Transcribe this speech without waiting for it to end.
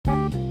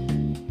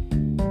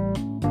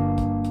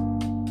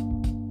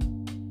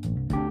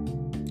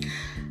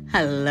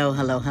Hello,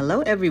 hello,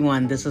 hello,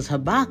 everyone. This is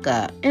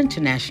Habaka,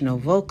 International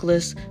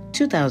Vocalist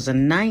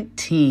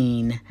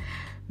 2019,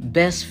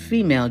 Best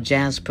Female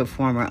Jazz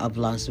Performer of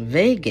Las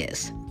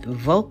Vegas,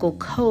 vocal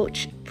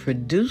coach,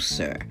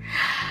 producer.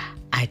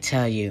 I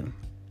tell you,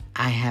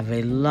 I have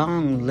a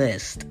long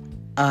list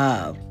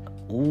of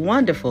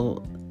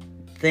wonderful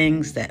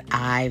things that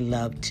I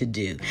love to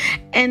do.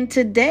 And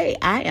today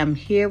I am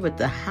here with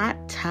the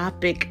hot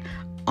topic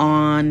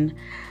on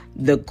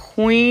the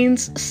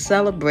Queen's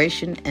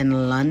celebration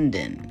in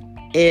London.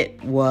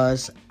 It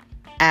was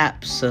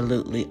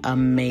absolutely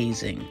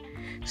amazing.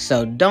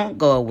 So don't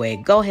go away.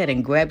 Go ahead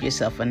and grab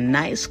yourself a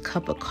nice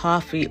cup of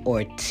coffee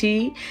or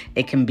tea.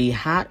 It can be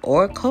hot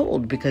or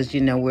cold because,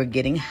 we're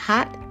getting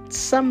hot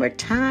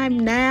summertime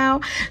now.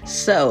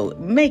 So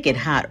make it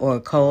hot or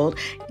cold.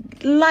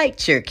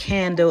 Light your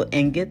candle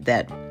and get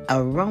that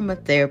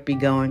aromatherapy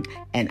going.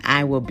 And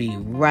I will be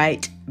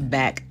right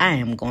back. I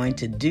am going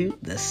to do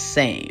the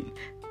same.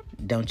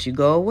 Don't you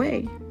go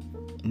away.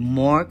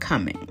 More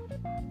coming.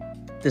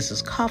 This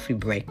is Coffee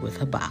Break with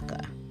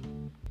Habaka.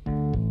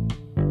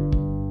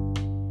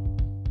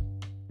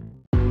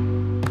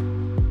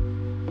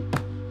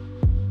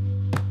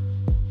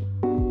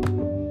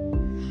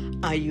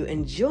 Are you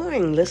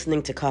enjoying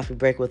listening to Coffee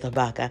Break with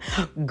Habaka?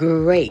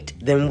 Great.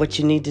 Then what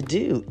you need to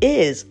do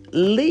is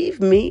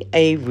leave me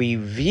a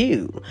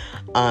review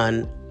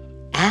on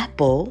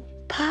Apple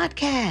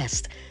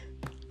Podcast.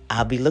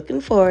 I'll be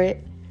looking for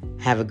it.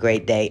 Have a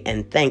great day,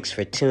 and thanks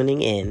for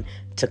tuning in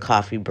to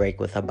Coffee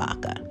Break with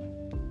Habaka.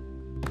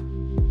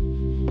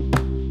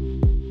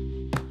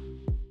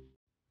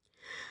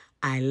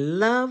 I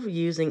love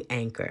using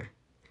Anchor.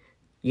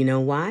 You know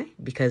why?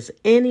 Because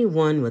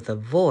anyone with a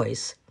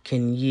voice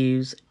can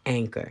use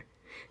Anchor.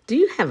 Do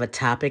you have a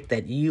topic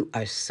that you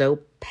are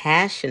so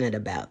passionate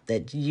about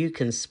that you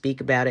can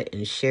speak about it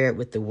and share it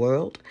with the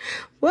world?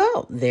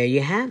 Well, there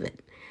you have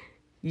it.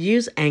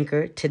 Use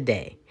Anchor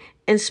today.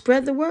 And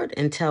spread the word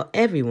and tell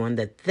everyone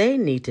that they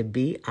need to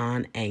be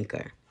on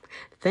Anchor.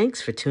 Thanks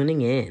for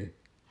tuning in.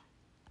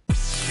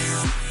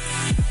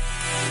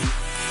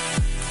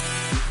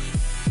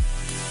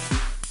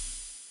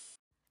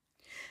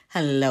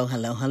 Hello,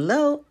 hello,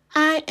 hello.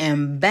 I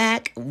am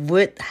back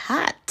with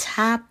hot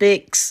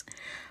topics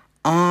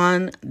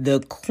on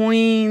the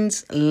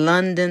Queen's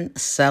London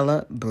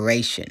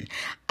celebration.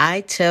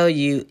 I tell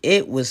you,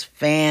 it was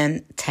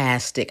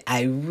fantastic.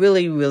 I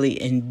really,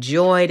 really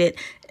enjoyed it.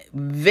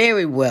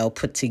 Very well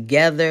put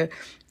together,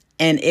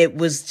 and it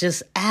was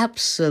just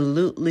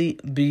absolutely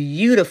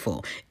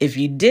beautiful. If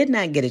you did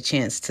not get a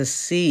chance to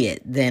see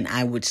it, then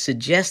I would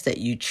suggest that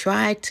you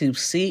try to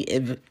see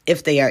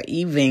if they are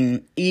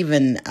even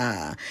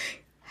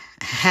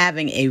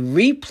having a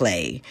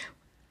replay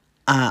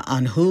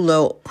on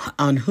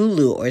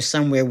Hulu or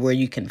somewhere where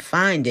you can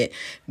find it,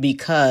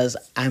 because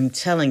I'm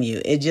telling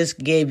you, it just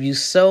gave you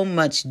so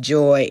much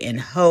joy and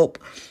hope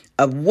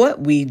of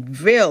what we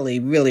really,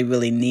 really,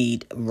 really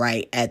need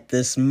right at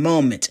this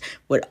moment.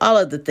 With all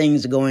of the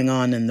things going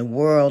on in the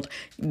world,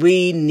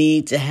 we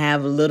need to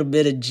have a little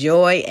bit of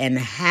joy and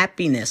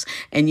happiness.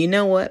 And you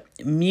know what?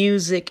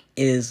 Music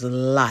is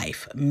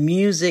life.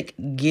 Music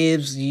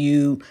gives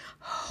you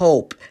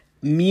hope.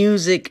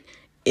 Music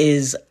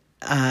is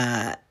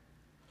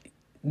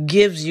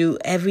gives you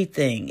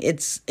everything.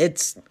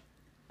 It's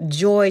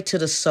joy to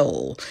the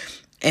soul,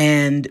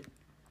 and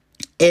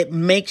it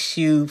makes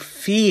you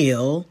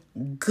feel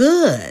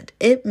good.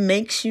 It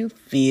makes you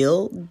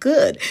feel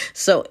good.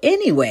 So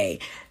anyway,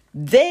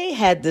 they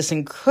had this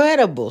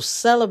incredible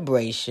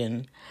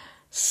celebration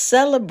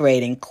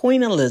celebrating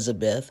Queen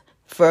Elizabeth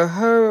for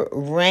her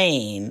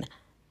reign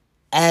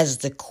as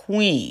the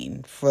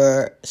queen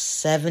for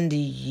 70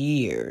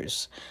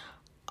 years.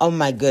 Oh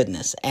my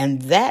goodness.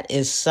 And that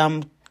is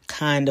some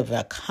kind of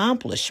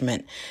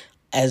accomplishment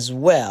as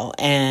well.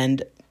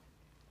 And,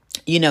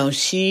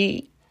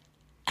 she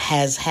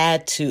has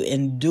had to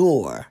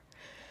endure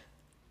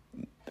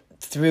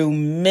through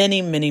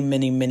many, many,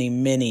 many, many,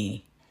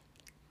 many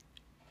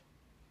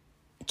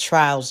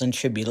trials and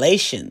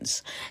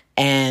tribulations.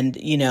 And,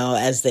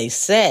 as they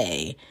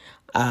say,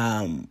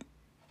 the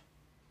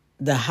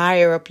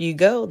higher up you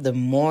go, the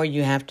more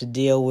you have to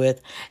deal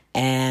with,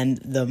 and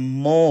the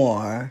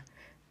more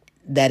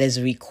that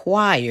is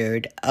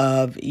required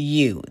of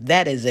you.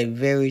 That is a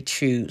very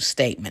true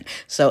statement.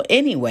 So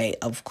anyway,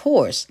 of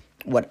course,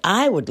 what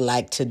I would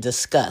like to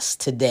discuss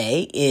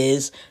today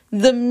is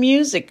the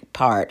music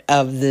part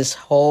of this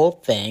whole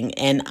thing.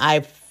 And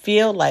I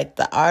feel like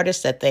the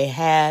artists that they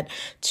had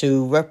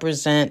to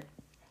represent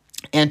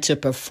and to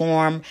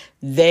perform,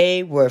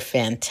 they were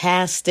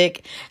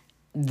fantastic.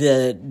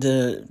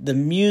 The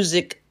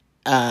music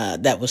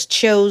that was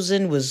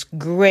chosen was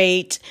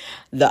great.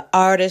 The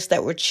artists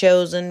that were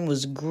chosen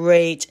was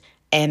great.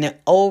 And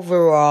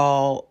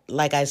overall,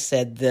 like I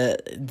said,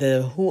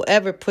 the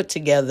whoever put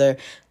together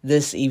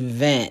this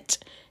event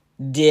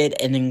did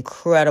an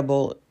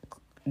incredible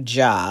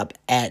job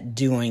at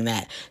doing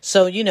that.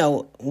 So,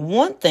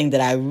 one thing that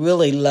I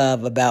really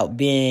love about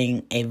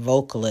being a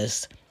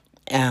vocalist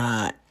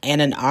and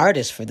an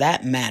artist for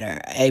that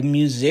matter, a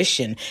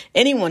musician,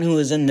 anyone who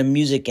is in the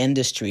music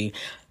industry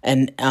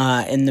and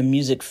in the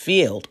music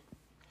field.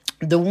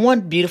 The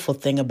one beautiful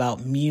thing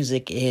about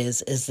music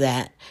is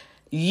that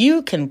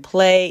you can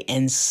play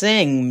and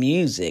sing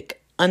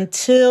music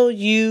until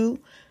you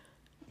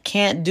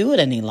can't do it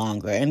any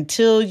longer,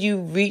 until you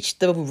reach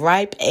the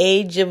ripe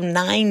age of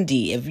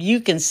 90. If you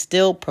can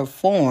still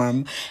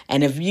perform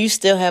and if you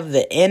still have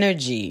the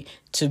energy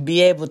to be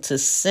able to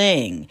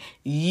sing,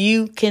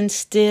 you can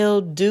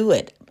still do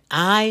it.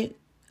 I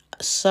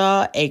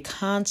saw a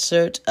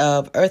concert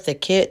of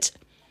Eartha Kitt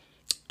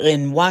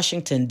in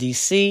Washington,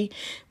 D.C.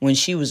 when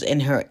she was in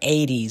her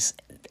 80s.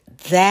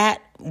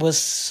 That was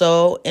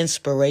so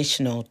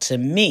inspirational to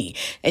me.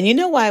 And you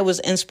know why it was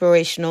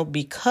inspirational?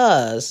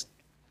 Because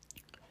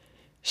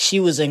she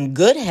was in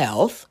good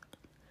health.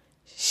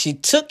 She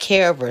took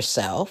care of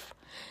herself.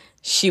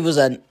 She was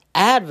an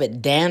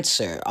avid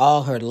dancer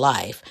all her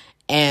life.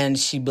 And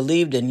she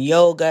believed in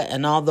yoga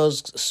and all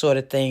those sort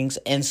of things.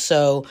 And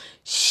so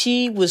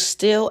she was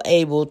still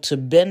able to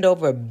bend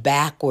over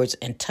backwards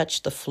and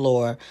touch the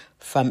floor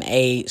from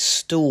a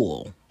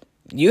stool.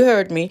 You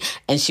heard me.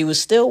 And she was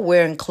still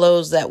wearing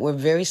clothes that were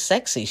very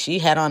sexy. She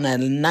had on a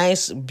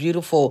nice,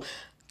 beautiful,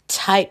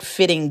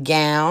 tight-fitting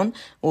gown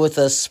with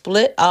a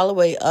split all the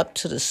way up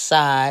to the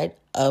side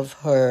of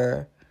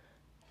her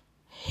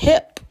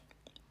hip.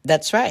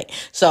 That's right.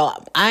 So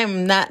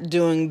I'm not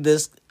doing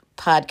this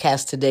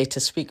podcast today to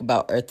speak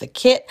about Eartha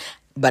Kitt,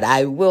 but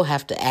I will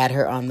have to add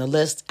her on the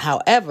list.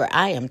 However,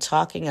 I am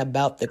talking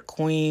about the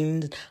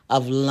Queen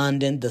of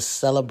London, the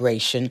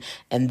celebration,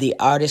 and the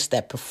artists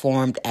that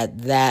performed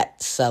at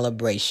that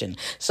celebration.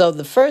 So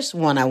the first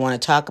one I want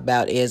to talk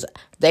about is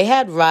they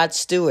had Rod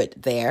Stewart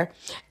there.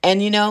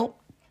 And you know,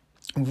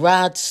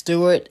 Rod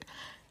Stewart,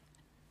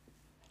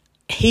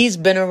 he's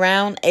been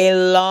around a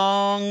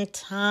long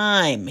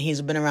time.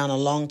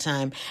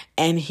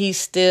 And he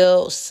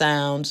still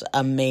sounds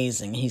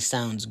amazing. He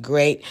sounds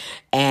great.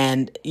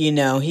 And, you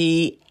know,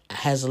 he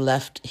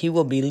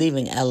will be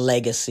leaving a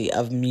legacy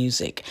of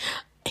music.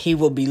 He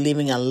will be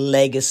leaving a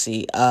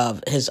legacy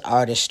of his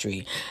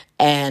artistry.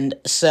 And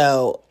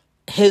so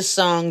his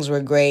songs were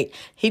great.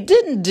 He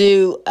didn't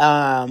do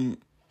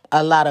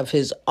a lot of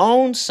his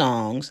own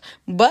songs,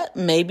 but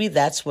maybe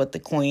that's what the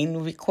Queen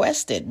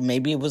requested.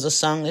 Maybe it was a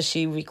song that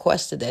she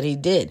requested that he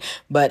did.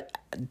 But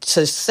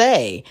to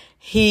say,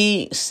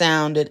 he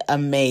sounded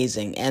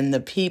amazing. And the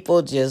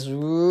people just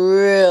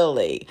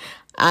really,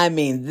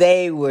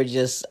 they were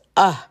just,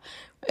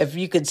 if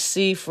you could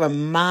see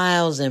from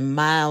miles and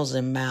miles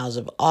and miles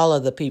of all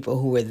of the people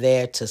who were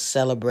there to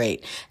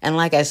celebrate. And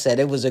like I said,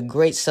 it was a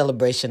great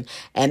celebration,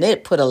 and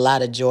it put a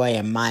lot of joy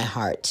in my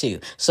heart too.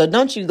 So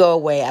don't you go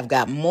away. I've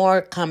got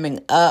more coming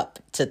up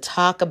to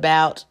talk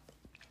about,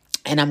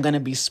 and I'm going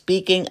to be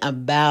speaking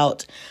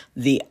about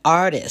the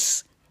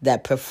artists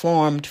that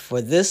performed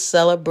for this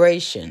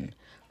celebration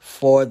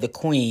for the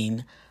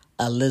Queen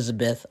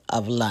Elizabeth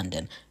of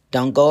London.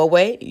 Don't go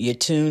away. You're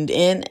tuned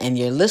in and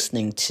you're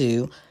listening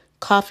to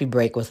Coffee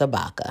Break with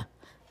Habaka,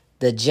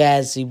 the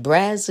jazzy,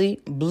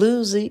 brazzy,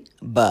 bluesy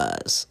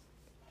buzz.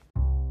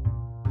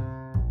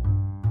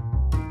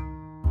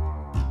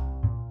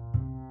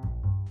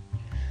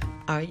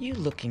 Are you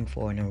looking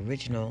for an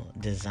original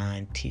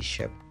design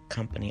t-shirt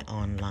company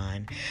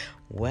online?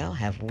 Well,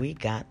 have we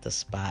got the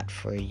spot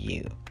for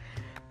you?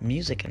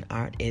 Music and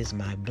Art is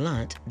My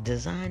Blunt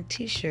design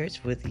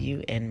t-shirts with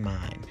you in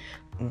mind.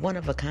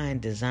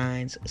 One-of-a-kind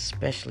designs,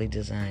 specially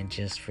designed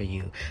just for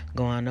you.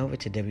 Go on over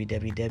to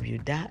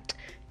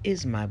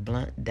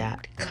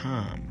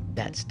www.ismyblunt.com.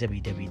 That's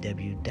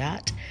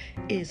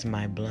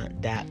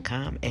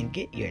www.ismyblunt.com and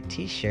get your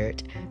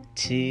t-shirt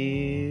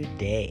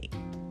today.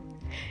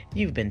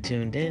 You've been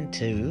tuned in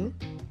to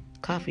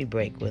Coffee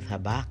Break with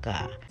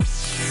Habaka.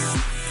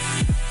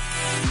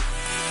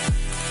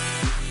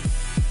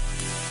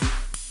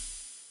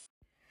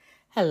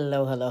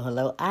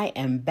 Hello. I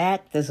am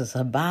back. This is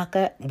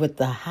Habaka with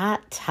the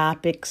hot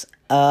topics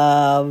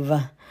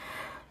of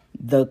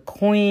the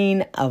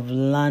Queen of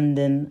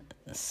London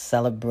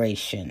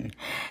celebration.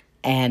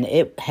 And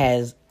it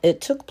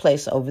took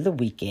place over the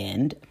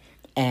weekend.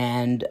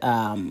 And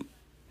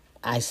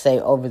I say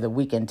over the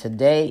weekend.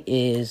 Today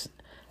is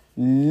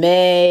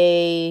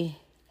May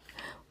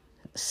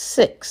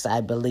 6th,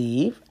 I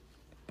believe.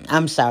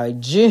 I'm sorry,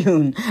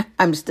 June.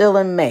 I'm still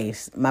in May.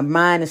 My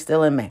mind is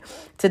still in May.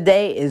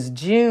 Today is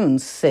June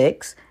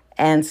 6th,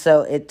 and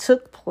so it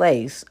took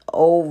place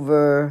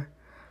over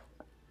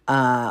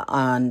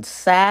on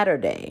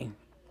Saturday.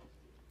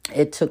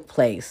 It took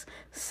place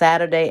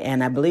Saturday,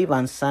 and I believe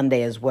on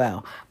Sunday as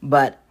well.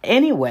 But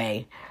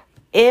anyway,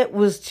 it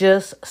was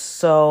just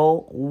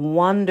so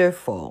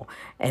wonderful.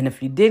 And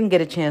if you didn't get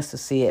a chance to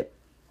see it,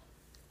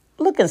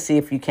 look and see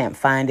if you can't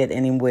find it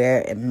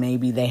anywhere.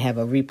 Maybe they have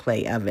a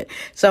replay of it.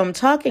 So I'm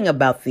talking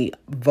about the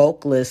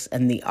vocalists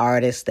and the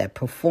artists that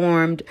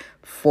performed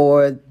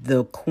for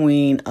the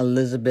Queen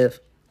Elizabeth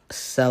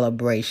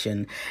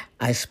celebration.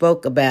 I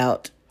spoke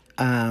about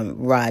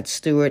Rod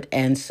Stewart,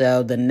 and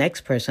so the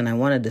next person I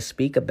wanted to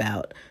speak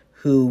about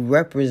who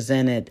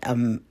represented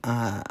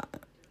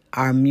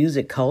our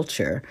music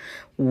culture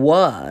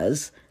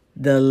was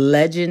the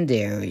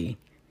legendary,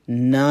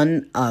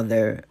 none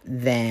other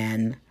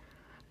than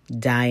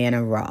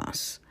Diana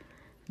Ross.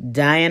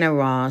 Diana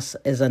Ross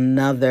is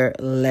another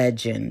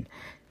legend.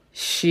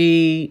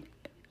 She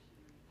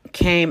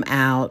came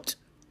out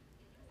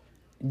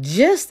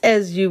just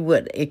as you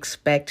would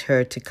expect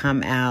her to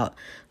come out,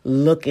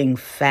 looking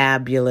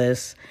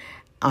fabulous.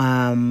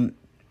 And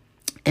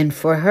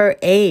for her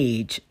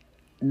age,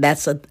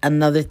 that's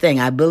another thing.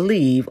 I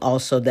believe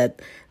also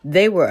that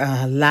they were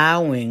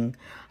allowing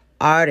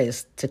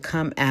artists to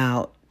come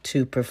out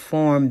to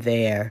perform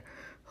there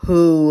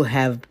who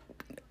have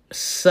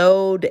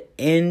sewed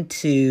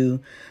into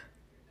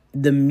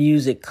the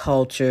music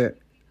culture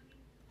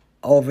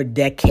over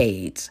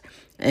decades.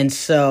 And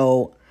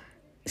so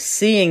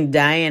seeing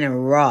Diana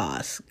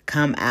Ross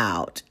come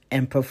out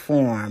and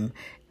perform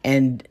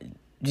and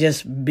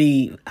just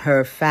be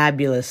her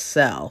fabulous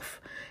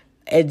self,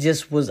 it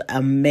just was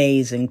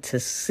amazing to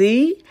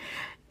see.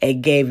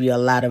 It gave you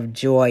a lot of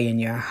joy in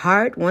your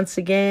heart once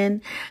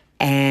again.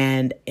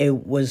 And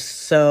it was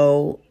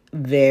so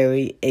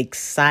very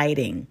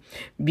exciting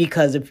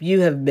because if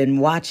you have been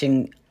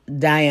watching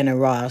Diana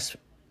Ross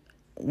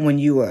when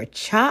you were a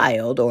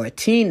child or a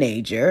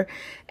teenager,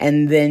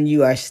 and then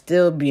you are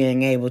still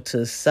being able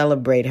to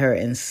celebrate her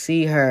and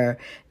see her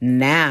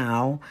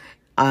now,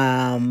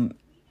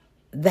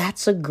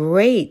 that's a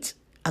great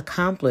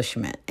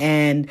accomplishment.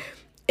 And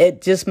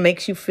it just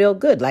makes you feel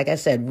good. Like I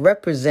said,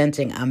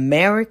 representing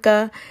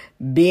America,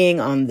 being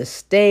on the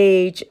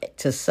stage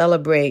to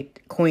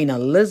celebrate Queen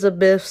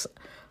Elizabeth's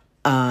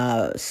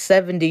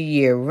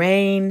 70-year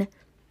reign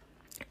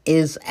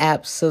is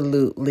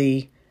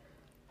absolutely,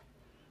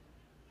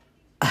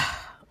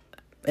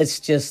 it's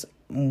just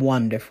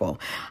wonderful.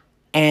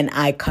 And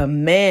I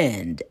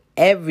commend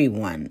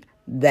everyone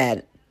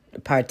that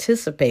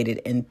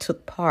participated and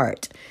took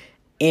part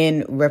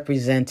in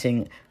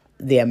representing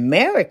the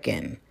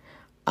American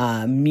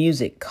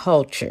music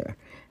culture.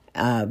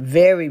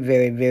 Very,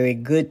 very, very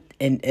good.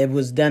 And it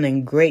was done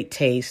in great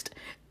taste.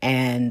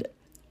 And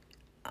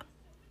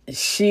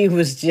she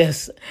was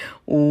just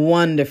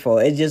wonderful.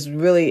 It just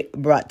really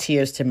brought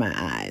tears to my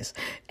eyes.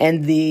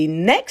 And the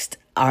next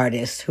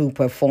artist who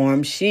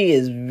performed, she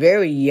is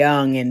very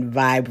young and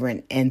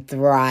vibrant and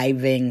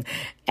thriving.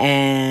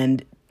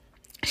 And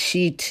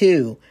she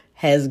too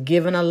has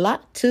given a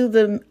lot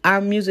to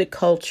our music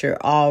culture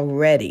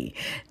already.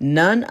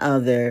 None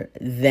other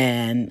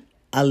than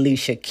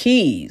Alicia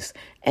Keys.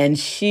 And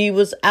she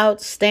was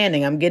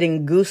outstanding. I'm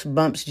getting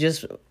goosebumps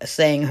just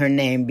saying her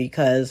name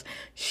because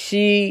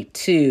she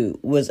too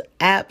was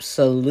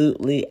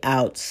absolutely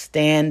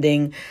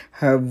outstanding.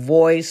 Her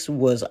voice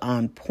was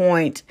on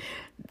point.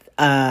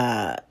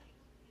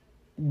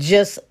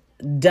 Just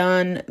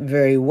done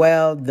very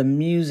well. The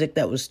music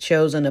that was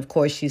chosen, of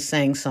course, she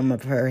sang some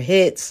of her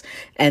hits,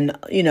 and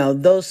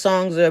those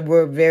songs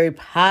were very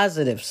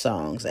positive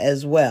songs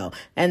as well.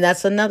 And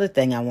that's another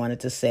thing I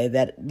wanted to say,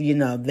 that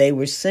they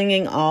were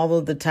singing all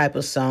of the type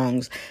of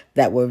songs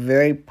that were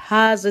very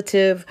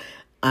positive,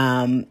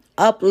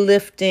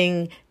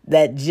 uplifting,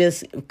 that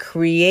just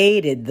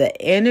created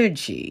the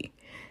energy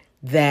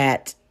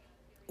that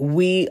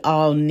we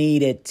all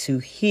needed to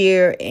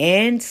hear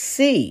and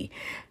see,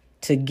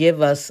 to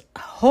give us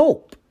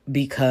hope,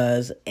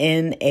 because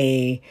in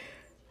a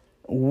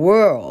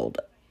world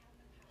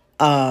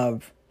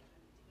of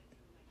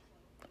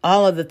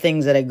all of the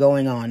things that are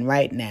going on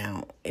right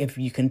now, if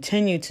you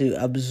continue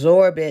to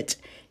absorb it,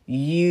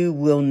 you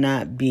will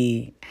not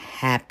be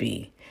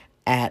happy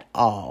at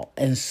all.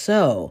 And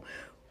so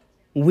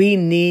we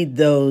need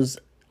that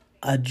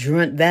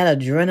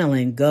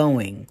adrenaline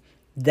going,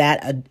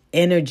 that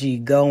energy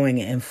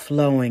going and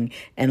flowing,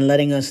 and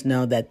letting us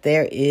know that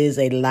there is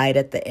a light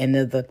at the end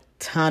of the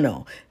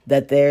tunnel,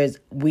 that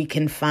we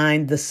can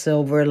find the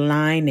silver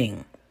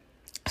lining.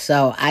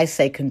 So I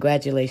say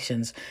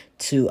congratulations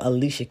to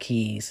Alicia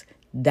Keys,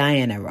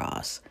 Diana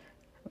Ross,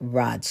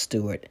 Rod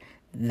Stewart.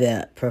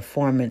 The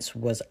performance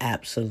was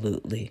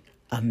absolutely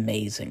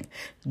amazing.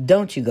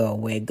 Don't you go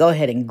away. Go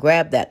ahead and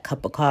grab that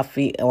cup of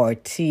coffee or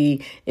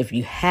tea if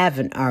you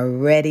haven't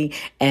already.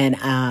 And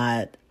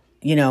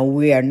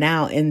we are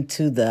now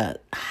into the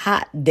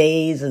hot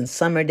days and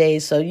summer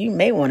days, so you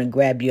may want to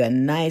grab you a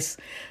nice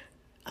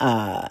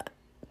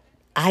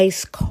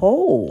ice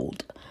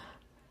cold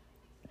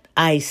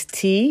iced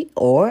tea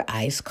or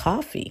iced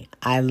coffee.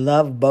 I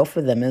love both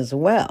of them as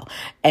well.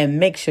 And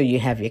make sure you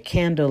have your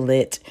candle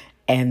lit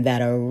and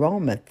that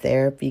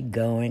aromatherapy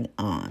going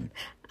on.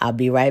 I'll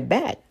be right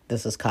back.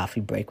 This is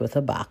Coffee Break with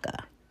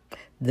Habaka,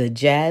 the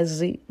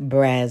jazzy,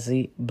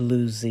 brassy,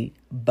 bluesy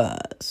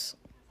buzz.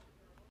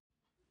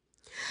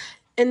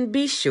 And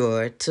be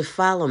sure to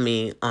follow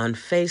me on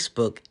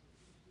Facebook,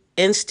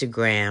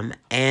 Instagram,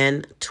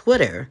 and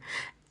Twitter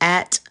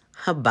at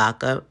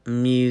Habaka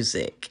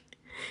Music.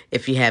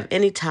 If you have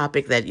any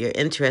topic that you're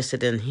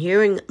interested in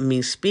hearing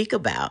me speak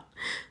about,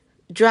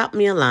 drop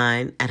me a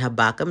line at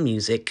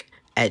habakamusic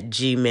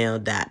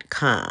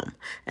gmail.com.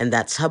 And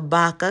that's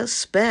Habaka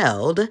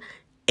spelled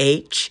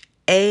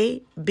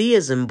HAB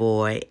as in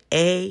boy,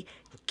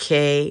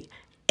 AKA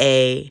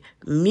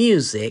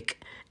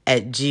music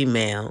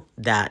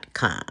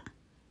 @gmail.com.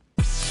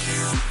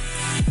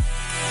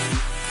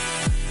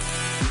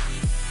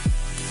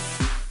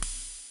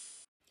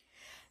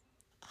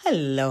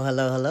 Hello,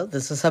 hello, hello.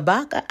 This is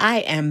Habaka. I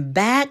am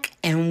back,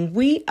 and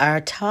we are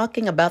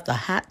talking about the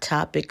hot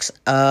topics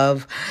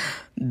of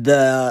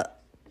the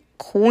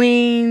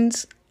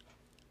Queen's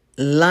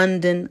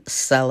London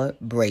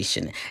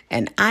celebration.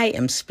 And I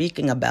am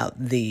speaking about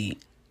the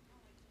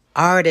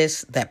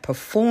artists that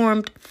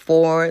performed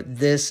for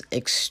this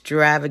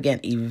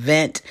extravagant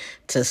event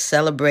to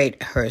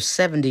celebrate her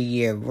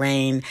 70-year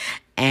reign.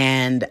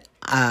 And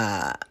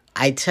I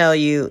tell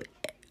you,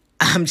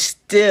 I'm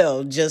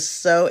still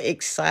just so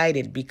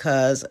excited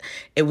because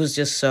it was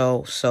just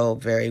so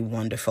very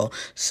wonderful.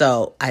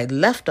 So I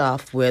left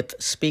off with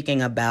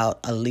speaking about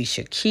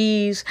Alicia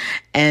Keys,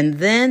 and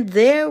then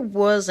there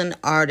was an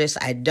artist,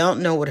 I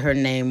don't know what her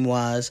name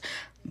was.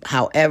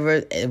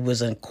 However, it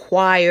was a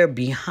choir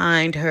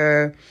behind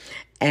her,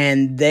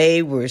 and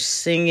they were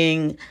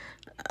singing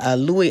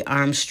Louis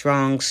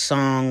Armstrong's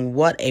song,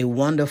 What a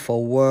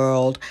Wonderful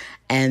World,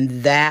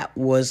 and that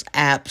was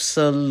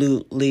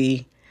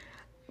absolutely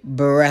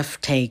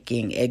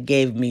breathtaking. It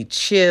gave me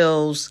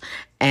chills,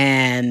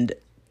 and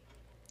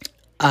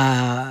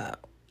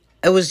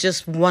it was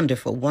just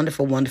wonderful,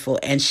 wonderful, wonderful.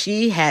 And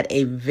she had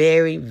a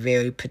very,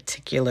 very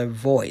particular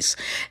voice.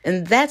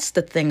 And that's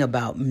the thing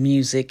about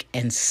music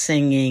and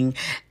singing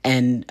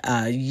and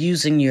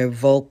using your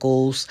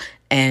vocals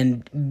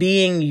and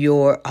being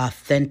your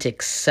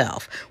authentic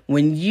self.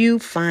 When you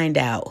find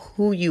out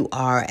who you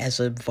are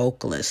as a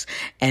vocalist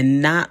and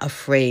not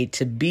afraid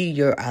to be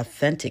your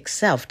authentic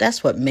self,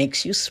 that's what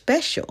makes you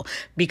special,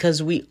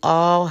 because we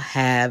all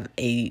have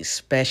a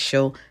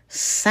special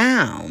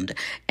sound,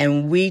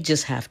 and we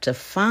just have to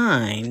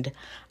find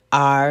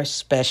our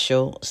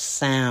special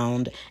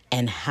sound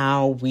and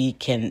how we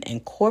can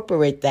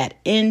incorporate that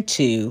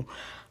into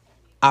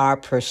our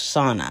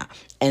persona.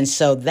 And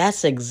so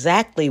that's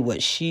exactly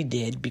what she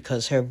did,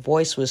 because her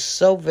voice was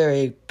so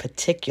very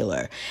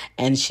particular,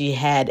 and she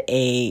had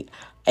a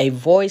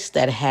voice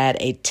that had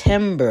a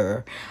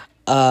timbre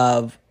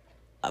of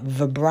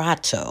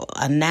vibrato,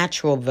 a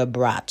natural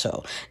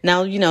vibrato.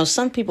 Now,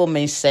 some people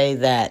may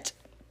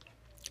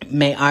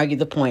argue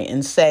the point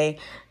and say,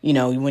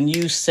 when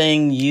you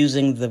sing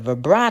using the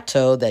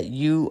vibrato, that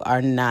you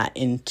are not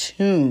in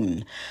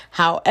tune.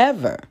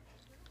 However,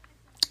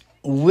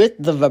 with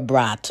the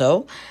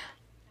vibrato,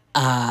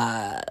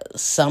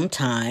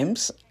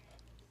 sometimes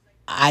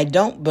I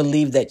don't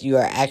believe that you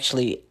are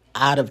actually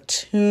out of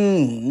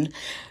tune.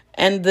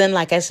 And then,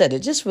 like I said,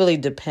 it just really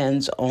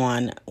depends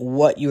on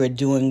what you are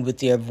doing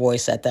with your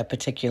voice at that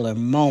particular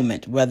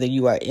moment, whether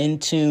you are in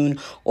tune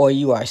or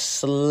you are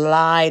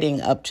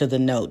sliding up to the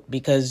note,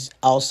 because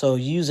also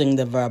using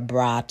the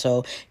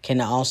vibrato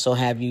can also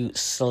have you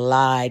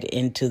slide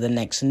into the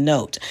next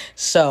note.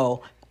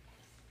 So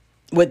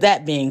with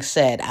that being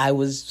said, I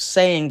was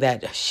saying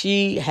that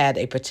she had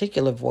a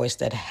particular voice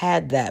that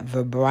had that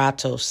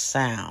vibrato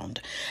sound,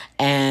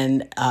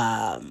 and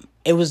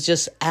it was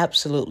just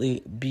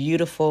absolutely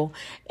beautiful.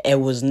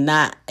 It was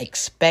not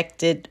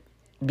expected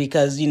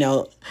because,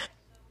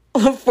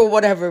 for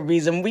whatever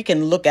reason, we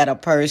can look at a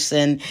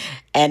person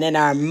and in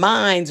our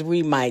minds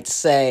we might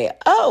say,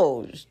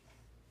 oh,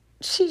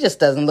 she just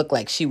doesn't look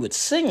like she would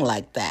sing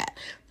like that.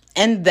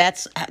 And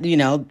that's,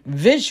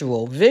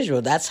 visual.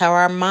 That's how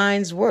our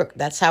minds work.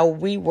 That's how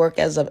we work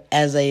as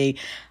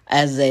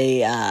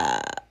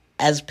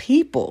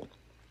people.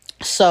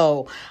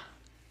 So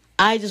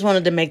I just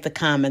wanted to make the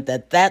comment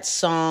that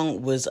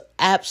song was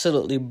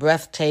absolutely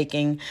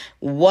breathtaking.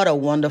 What a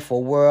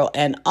wonderful world.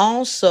 And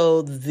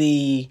also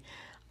the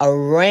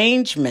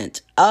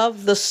arrangement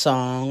of the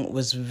song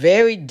was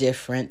very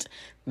different,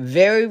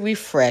 very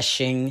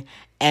refreshing,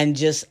 and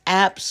just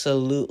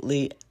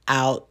absolutely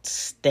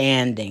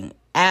outstanding.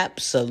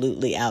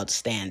 Absolutely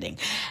outstanding.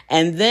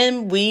 And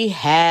then we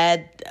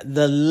had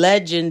the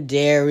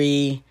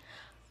legendary,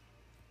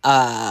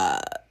 oh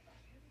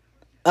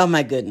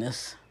my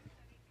goodness,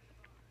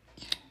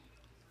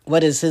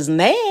 what is his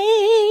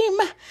name?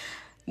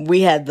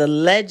 We had the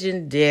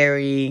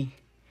legendary,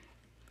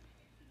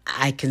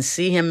 I can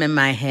see him in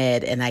my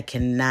head and I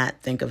cannot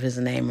think of his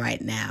name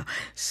right now.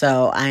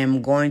 So I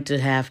am going to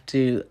have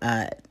to,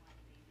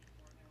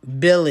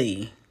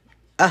 Billy.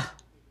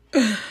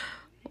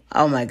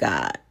 Oh my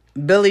God.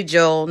 Billy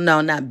Joel.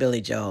 No, not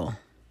Billy Joel.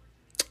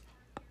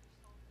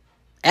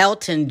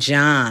 Elton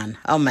John.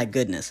 Oh my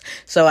goodness.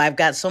 So I've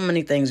got so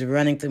many things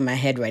running through my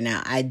head right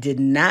now. I did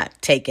not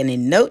take any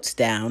notes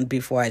down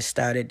before I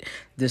started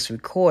this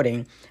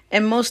recording.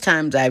 And most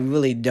times I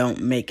really don't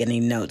make any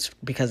notes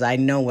because I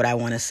know what I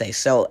want to say.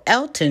 So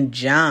Elton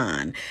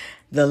John,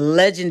 the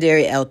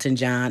legendary Elton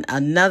John,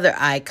 another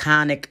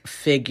iconic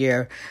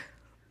figure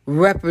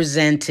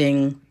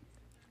representing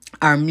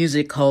our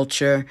music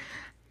culture.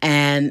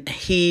 And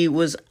he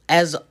was,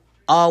 as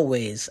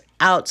always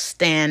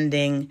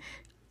outstanding,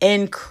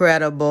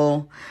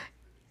 incredible.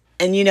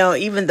 And,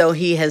 even though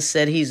he has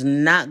said he's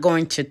not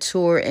going to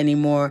tour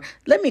anymore,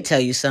 let me tell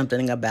you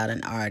something about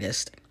an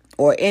artist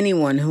or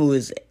anyone who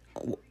is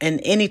in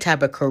any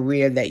type of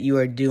career that you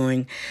are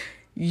doing.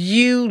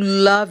 You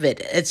love it.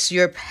 It's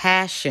your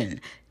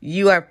passion.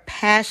 You are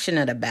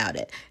passionate about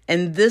it.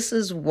 And this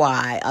is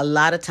why a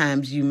lot of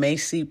times you may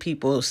see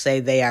people say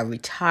they are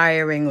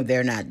retiring or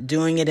they're not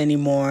doing it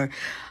anymore.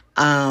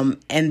 And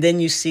then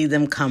you see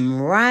them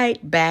come right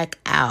back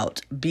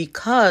out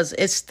because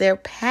it's their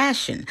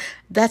passion.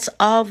 That's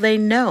all they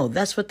know.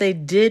 That's what they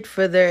did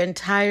for their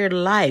entire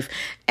life.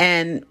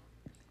 And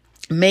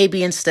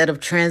maybe instead of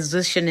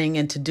transitioning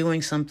into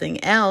doing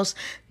something else,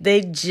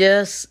 they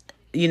just,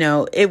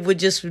 it would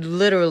just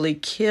literally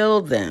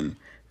kill them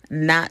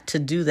not to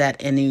do that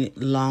any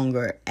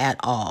longer at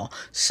all.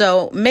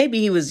 So maybe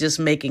he was just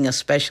making a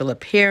special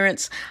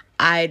appearance.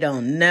 I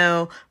don't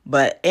know,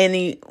 but at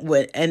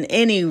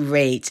any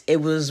rate,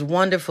 it was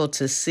wonderful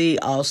to see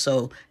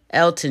also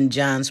Elton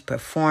John's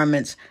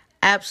performance.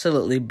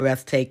 Absolutely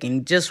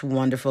breathtaking, just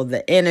wonderful,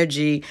 the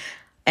energy.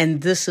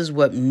 And this is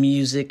what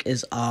music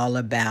is all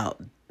about.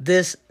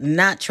 This,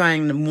 not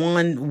trying to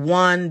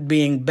one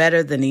being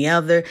better than the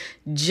other,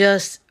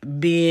 just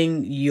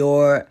being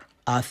your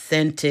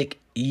authentic,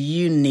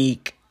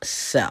 unique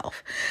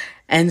self.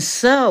 And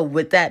so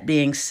with that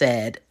being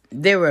said,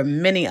 there were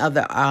many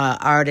other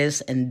artists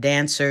and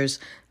dancers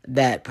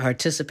that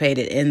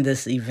participated in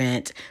this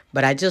event,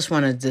 but I just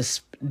want to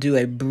just do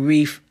a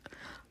brief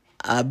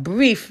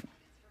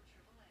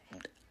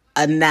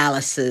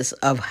analysis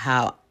of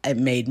how it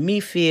made me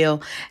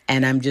feel,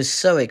 and I'm just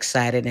so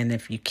excited. And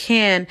if you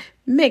can,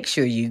 make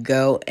sure you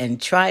go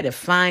and try to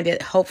find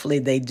it. Hopefully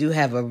they do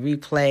have a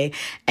replay,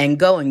 and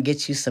go and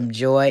get you some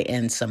joy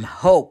and some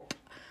hope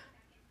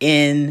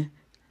in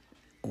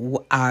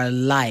our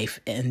life,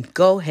 and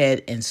go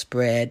ahead and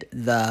spread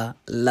the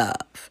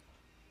love.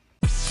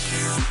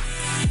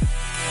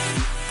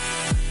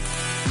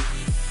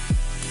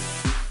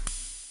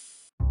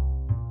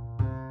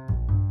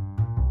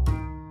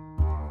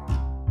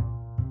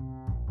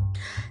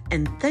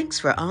 And thanks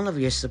for all of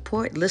your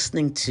support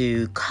listening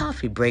to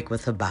Coffee Break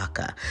with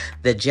Habaka,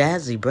 the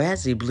jazzy,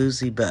 brazzy,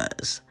 bluesy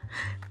buzz.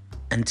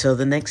 Until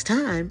the next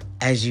time,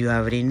 as you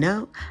already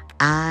know,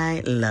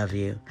 I love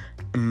you.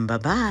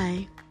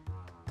 Bye-bye.